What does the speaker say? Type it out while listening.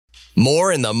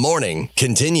More in the Morning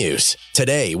continues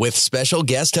today with special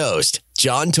guest host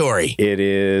John Tory. It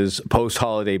is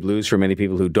post-holiday blues for many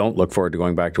people who don't look forward to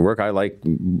going back to work.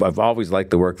 I've always liked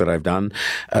the work that I've done,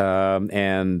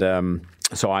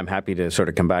 so I'm happy to sort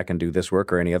of come back and do this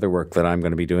work or any other work that I'm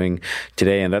going to be doing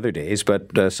today and other days,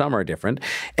 but some are different.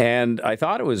 And I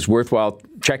thought it was worthwhile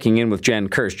checking in with Jen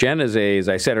Kirsch. Jen is as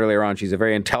I said earlier on, she's a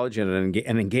very intelligent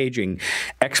and engaging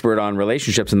expert on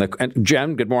relationships. And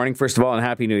Jen, good morning, first of all, and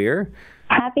Happy New Year.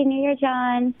 Happy New Year,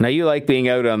 John. Now, you like being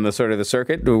out on the sort of the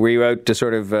circuit. Were you out to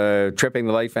sort of tripping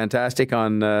the light fantastic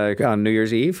on New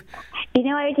Year's Eve? You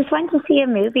know, I just went to see a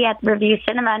movie at Review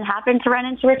Cinema and happened to run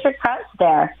into Richard Krause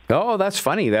there. Oh, that's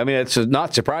funny. I mean, it's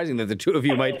not surprising that the two of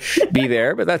you might be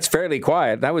there, but that's fairly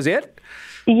quiet. That was it?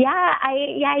 Yeah,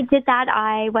 I did that.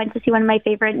 I went to see one of my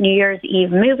favorite New Year's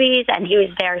Eve movies, and he was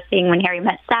there seeing When Harry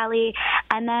Met Sally,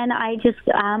 and then I just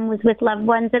was with loved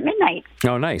ones at midnight.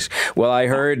 Oh, nice. Well, I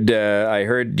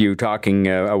heard you talking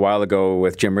a while ago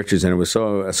with Jim Richards, and it was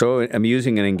so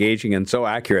amusing and engaging and so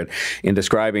accurate in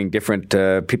describing different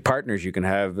partners you can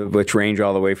have, which range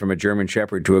all the way from a German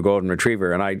Shepherd to a Golden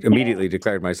Retriever, and I immediately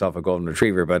declared myself a Golden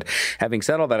Retriever. But having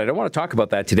said all that, I don't want to talk about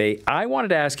that today. I wanted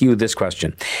to ask you this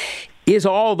question.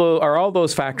 Are all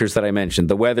those factors that I mentioned,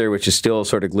 the weather, which is still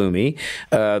sort of gloomy,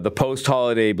 the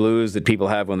post-holiday blues that people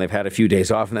have when they've had a few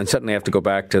days off and then suddenly have to go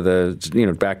back to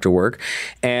back to work,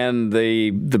 and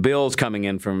the bills coming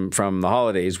in from the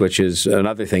holidays, which is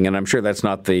another thing, and I'm sure that's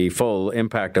not the full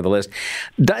impact of the list.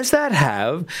 Does that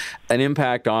have an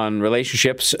impact on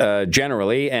relationships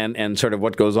generally and sort of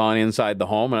what goes on inside the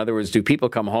home? In other words, do people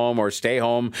come home or stay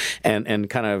home and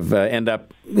kind of end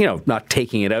up, not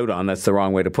taking it out on, that's the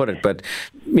wrong way to put it, but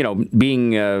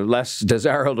being less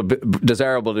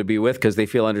desirable to be with because they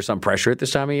feel under some pressure at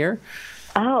this time of year?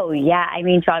 Oh, yeah. I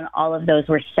mean, John, all of those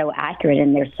were so accurate,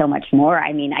 and there's so much more.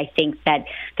 I mean, I think that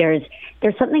there's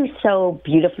something so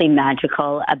beautifully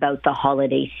magical about the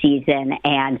holiday season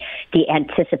and the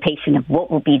anticipation of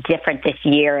what will be different this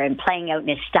year and playing out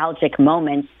nostalgic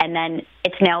moments, and then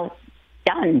it's now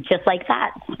done just like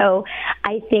that. So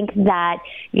I think that,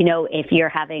 if you're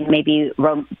having maybe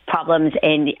problems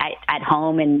at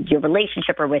home in your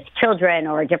relationship or with children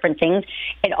or different things,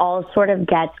 it all sort of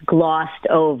gets glossed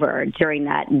over during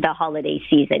the holiday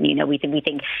season. We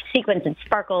think sequins and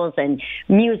sparkles and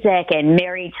music and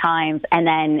merry times, and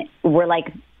then we're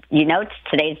like,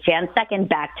 today's Jan 2nd,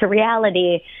 back to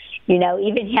reality.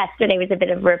 Even yesterday was a bit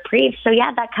of a reprieve. So,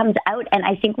 yeah, that comes out. And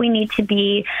I think we need to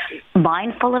be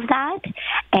mindful of that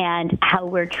and how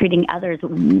we're treating others.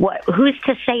 Who's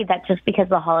to say that just because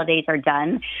the holidays are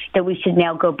done, that we should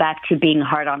now go back to being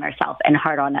hard on ourselves and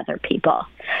hard on other people?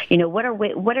 What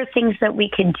are things that we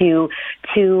could do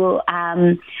to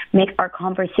make our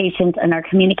conversations and our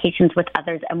communications with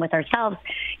others and with ourselves,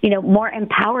 more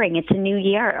empowering? It's a new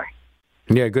year.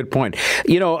 Yeah, good point.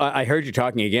 I heard you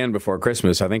talking again before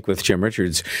Christmas, I think with Jim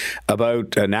Richards,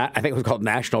 about, I think it was called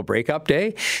National Breakup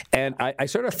Day. And I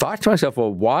sort of thought to myself,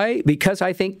 well, why? Because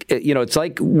I think, it's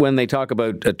like when they talk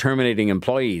about terminating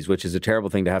employees, which is a terrible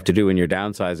thing to have to do when you're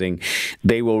downsizing.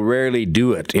 They will rarely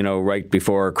do it, right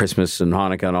before Christmas and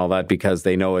Hanukkah and all that, because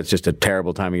they know it's just a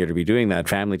terrible time of year to be doing that,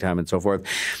 family time and so forth.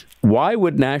 Why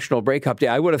would National Breakup Day?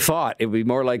 I would have thought it would be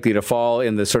more likely to fall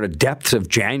in the sort of depths of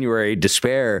January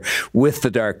despair with the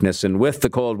darkness and with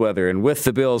the cold weather and with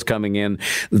the bills coming in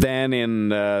than in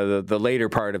the later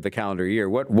part of the calendar year.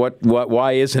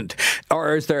 Why isn't?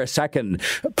 Or is there a second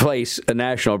place, a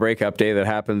National Breakup Day that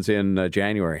happens in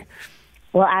January?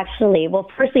 Well,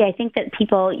 firstly, I think that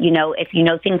people,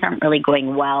 if things aren't really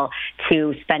going well,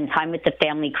 to spend time with the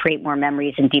family, create more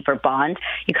memories and deeper bonds.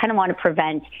 You kind of want to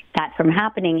prevent that from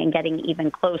happening and getting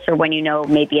even closer when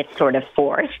maybe it's sort of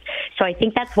forced. So I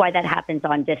think that's why that happens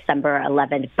on December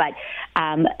 11th. But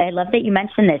I love that you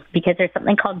mentioned this, because there's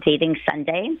something called Dating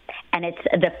Sunday, and it's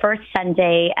the first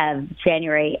Sunday of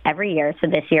January every year. So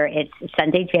this year it's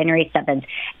Sunday, January 7th,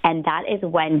 and that is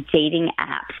when dating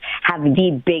apps have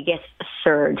the biggest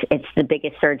surge. It's the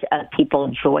biggest surge of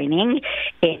people joining.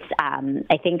 It's,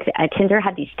 I think Tinder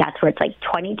had these stats where it's like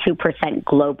 22%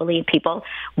 globally. People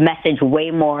message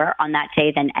way more on that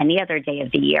day than any other day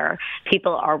of the year.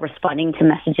 People are responding to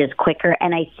messages quicker.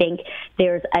 And I think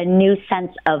there's a new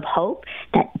sense of hope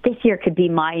that this year could be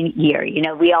my year.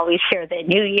 We always share the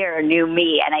new year, new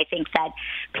me. And I think that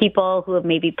people who have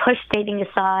maybe pushed dating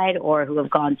aside or who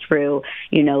have gone through,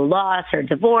 loss or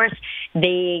divorce,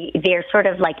 they're sort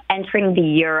of like entering the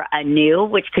year anew,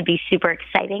 which could be super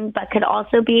exciting, but could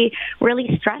also be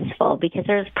really stressful because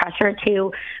there's pressure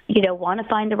to, want to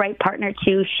find the right partner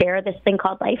to share this thing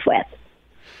called life with.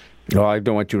 Well, I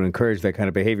don't want you to encourage that kind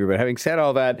of behavior, but having said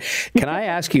all that, can I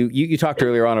ask you, you talked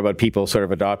earlier on about people sort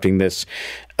of adopting this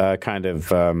kind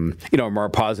of, more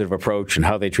positive approach and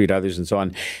how they treat others and so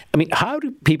on. I mean, how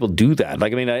do people do that?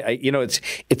 Like, I mean, it's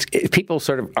people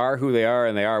sort of are who they are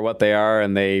and they are what they are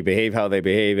and they behave how they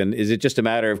behave. And is it just a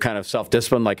matter of kind of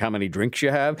self-discipline, like how many drinks you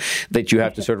have, that you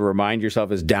have to sort of remind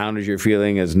yourself as down as you're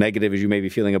feeling, as negative as you may be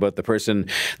feeling about the person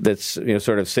that's,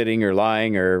 sort of sitting or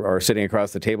lying or sitting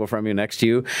across the table from you next to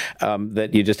you,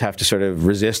 that you just have to sort of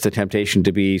resist the temptation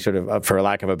to be sort of, for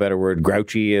lack of a better word,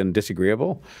 grouchy and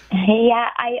disagreeable? Yeah,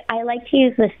 I like to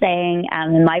use this saying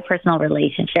in my personal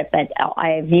relationship, but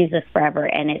I've used this forever,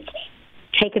 and it's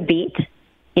take a beat,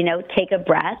 take a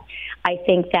breath. I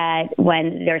think that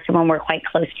when there's someone we're quite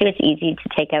close to, it's easy to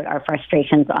take out our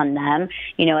frustrations on them.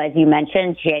 As you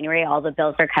mentioned, January, all the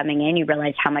bills are coming in. You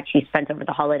realize how much you spent over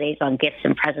the holidays on gifts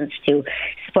and presents to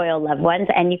spoil loved ones,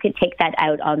 and you could take that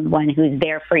out on one who's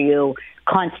there for you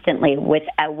constantly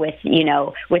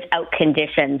without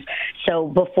conditions. So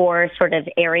before sort of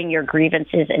airing your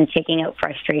grievances and taking out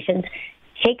frustrations,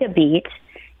 take a beat.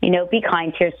 Be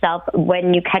kind to yourself.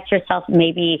 When you catch yourself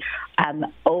maybe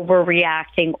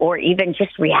overreacting or even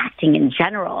just reacting in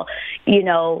general,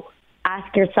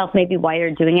 ask yourself maybe why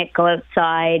you're doing it. Go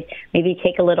outside, maybe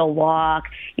take a little walk.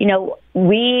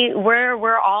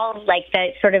 We're all like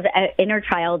that sort of inner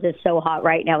child is so hot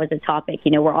right now as a topic.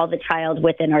 We're all the child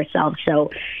within ourselves.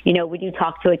 So, when you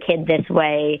talk to a kid this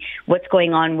way, what's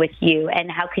going on with you,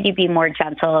 and how could you be more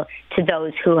gentle to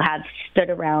those who have stood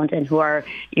around and who are,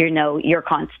 your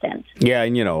constant? Yeah,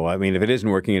 and I mean, if it isn't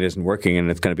working, it isn't working,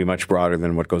 and it's going to be much broader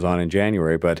than what goes on in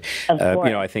January. But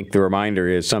I think the reminder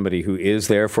is somebody who is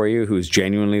there for you, who's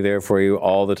genuinely there for you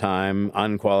all the time,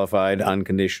 unqualified,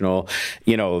 unconditional.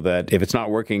 That if it's not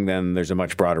working, then there's a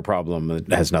much broader problem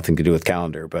that has nothing to do with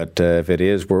calendar. But if it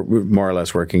is we're more or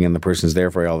less working and the person's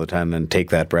there for you all the time, then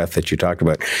take that breath that you talked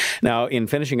about. Now, in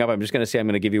finishing up, I'm just going to say I'm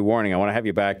going to give you a warning. I want to have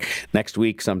you back next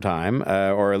week sometime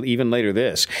or even later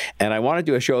this. And I want to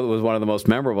do a show that was one of the most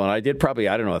memorable. And I did probably,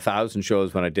 1,000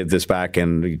 shows when I did this back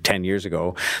in 10 years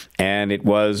ago. And it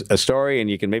was a story, and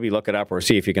you can maybe look it up or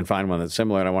see if you can find one that's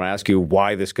similar. And I want to ask you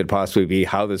why this could possibly be,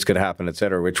 how this could happen, et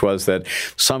cetera, which was that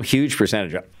some huge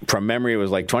percentage, from memory, it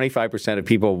was like 25% of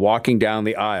people walking down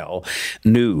the aisle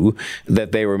knew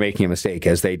that they were making a mistake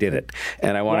as they did it.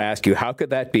 And I want to ask you, how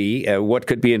could that be? What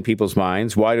could be in people's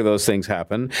minds? Why do those things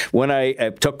happen? When I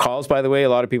took calls, by the way, a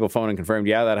lot of people phoned and confirmed,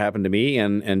 yeah, that happened to me.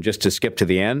 And just to skip to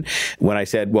the end, when I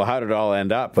said, well, how did it all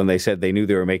end up? When they said they knew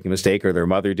they were making a mistake or their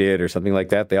mother did or something like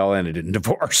that, they all ended in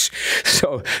divorce.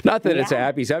 So not that it's a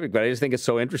happy subject, but I just think it's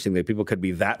so interesting that people could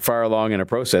be that far along in a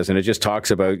process. And it just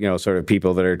talks about, sort of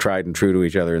people that are tried and true to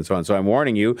each other and so on. So I'm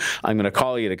warning you, I'm going to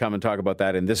call you to come and talk about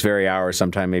that in this very hour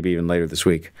sometime, maybe even later this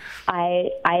week. I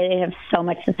have so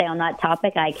much to say on that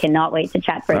topic. I cannot wait to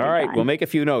chat further. All right, we'll make a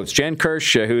few notes. Jen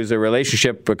Kirsch, who's a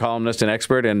relationship columnist and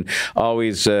expert, and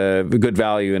always good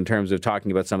value in terms of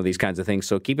talking about some of these kinds of things.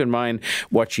 So keep in mind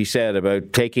what she said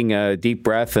about taking a deep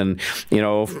breath and,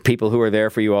 people who are there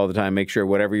for you all the time, make sure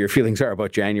whatever your feelings are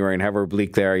about January and however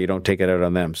bleak they are, you don't take it out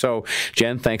on them. So,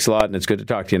 Jen, thanks a lot, and it's good to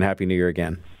talk to you, and Happy New Year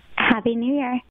again. Happy New Year.